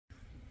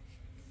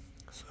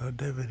So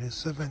David is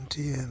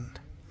 70, and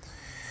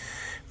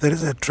there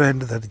is a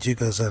trend that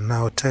jiggers are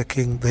now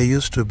taking. They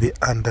used to be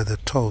under the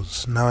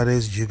toes.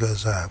 Nowadays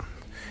jiggers are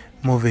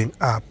moving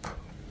up,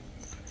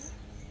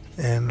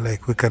 and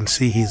like we can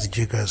see, his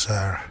jiggers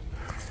are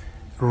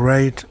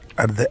right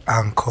at the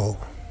ankle.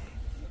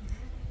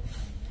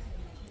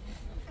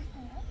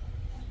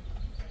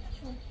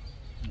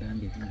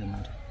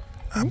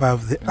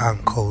 Above the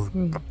ankle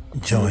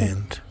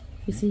joint.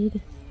 You see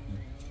it?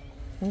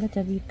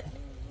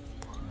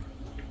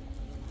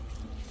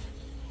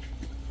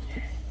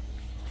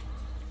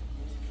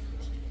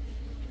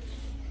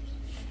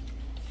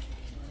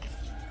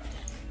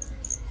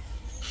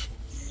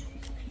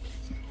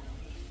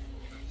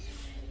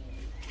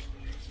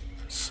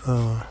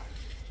 So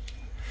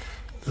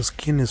the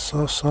skin is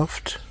so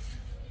soft.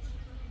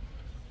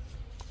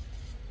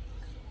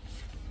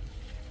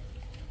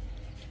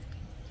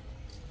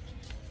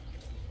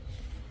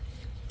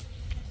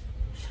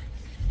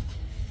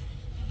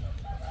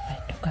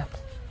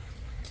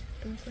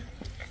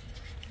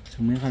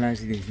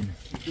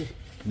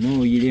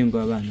 No, you didn't go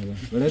around.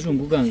 But that's when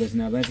Bugangas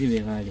now, but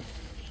you had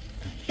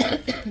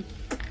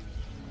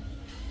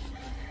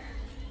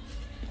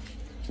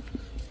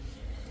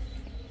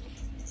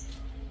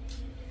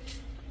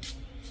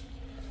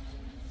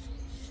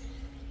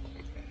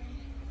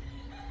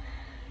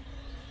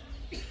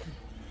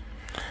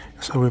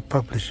So we're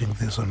publishing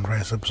this on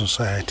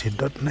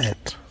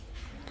riseupsociety.net,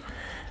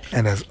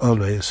 and as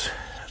always,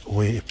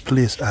 we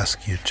please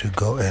ask you to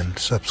go and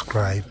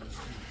subscribe.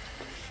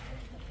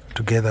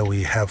 Together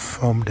we have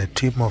formed a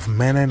team of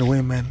men and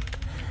women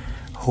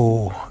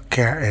who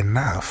care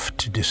enough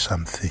to do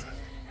something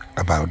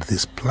about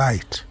this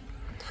plight.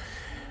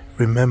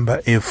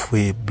 Remember, if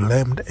we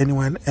blamed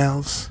anyone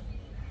else,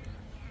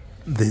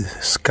 the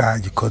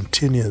scourge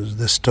continues.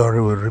 The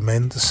story will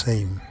remain the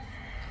same,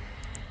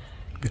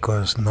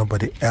 because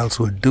nobody else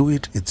will do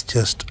it. It's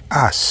just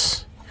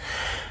us.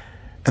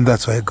 And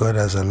that's why God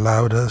has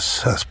allowed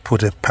us, has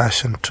put a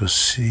passion to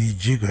see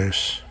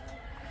jiggers.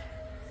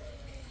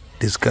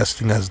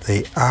 Disgusting as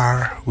they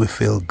are, we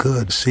feel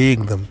good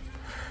seeing them,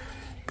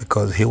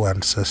 because He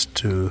wants us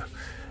to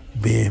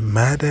be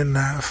mad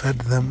enough at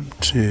them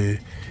to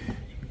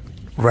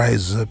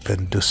rise up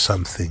and do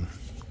something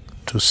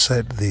to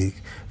set the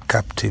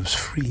captives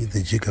free,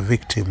 the jigger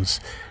victims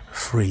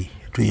free,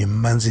 to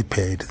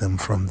emancipate them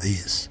from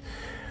this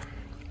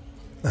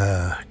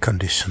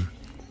condition.